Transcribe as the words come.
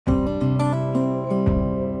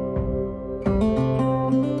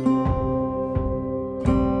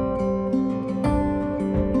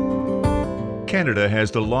Canada has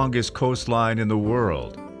the longest coastline in the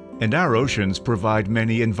world, and our oceans provide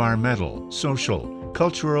many environmental, social,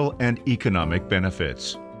 cultural, and economic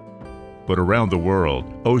benefits. But around the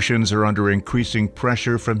world, oceans are under increasing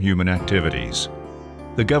pressure from human activities.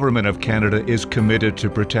 The Government of Canada is committed to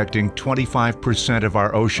protecting 25% of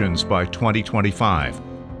our oceans by 2025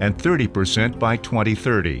 and 30% by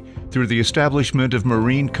 2030 through the establishment of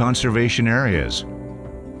marine conservation areas.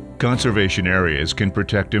 Conservation areas can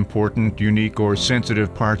protect important, unique, or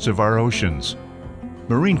sensitive parts of our oceans.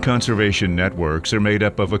 Marine conservation networks are made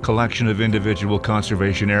up of a collection of individual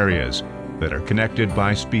conservation areas that are connected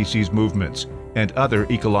by species movements and other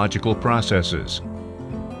ecological processes.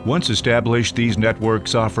 Once established, these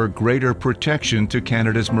networks offer greater protection to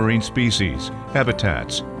Canada's marine species,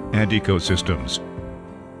 habitats, and ecosystems.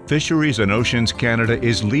 Fisheries and Oceans Canada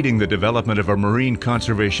is leading the development of a marine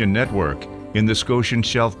conservation network in the Scotian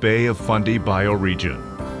Shelf Bay of Fundy Bioregion.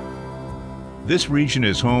 This region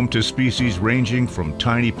is home to species ranging from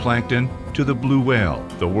tiny plankton to the blue whale,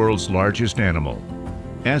 the world's largest animal.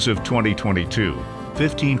 As of 2022,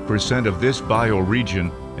 15% of this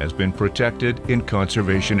bioregion has been protected in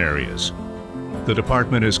conservation areas. The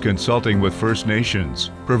department is consulting with First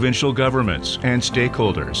Nations, provincial governments, and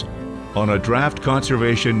stakeholders on a draft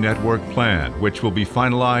conservation network plan which will be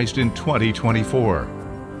finalized in 2024.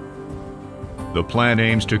 The plan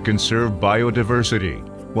aims to conserve biodiversity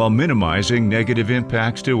while minimizing negative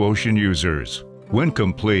impacts to ocean users. When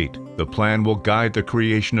complete, the plan will guide the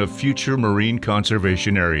creation of future marine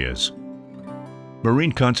conservation areas.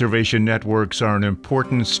 Marine conservation networks are an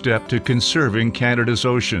important step to conserving Canada's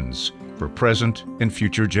oceans for present and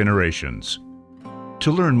future generations.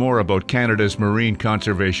 To learn more about Canada's marine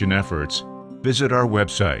conservation efforts, visit our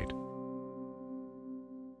website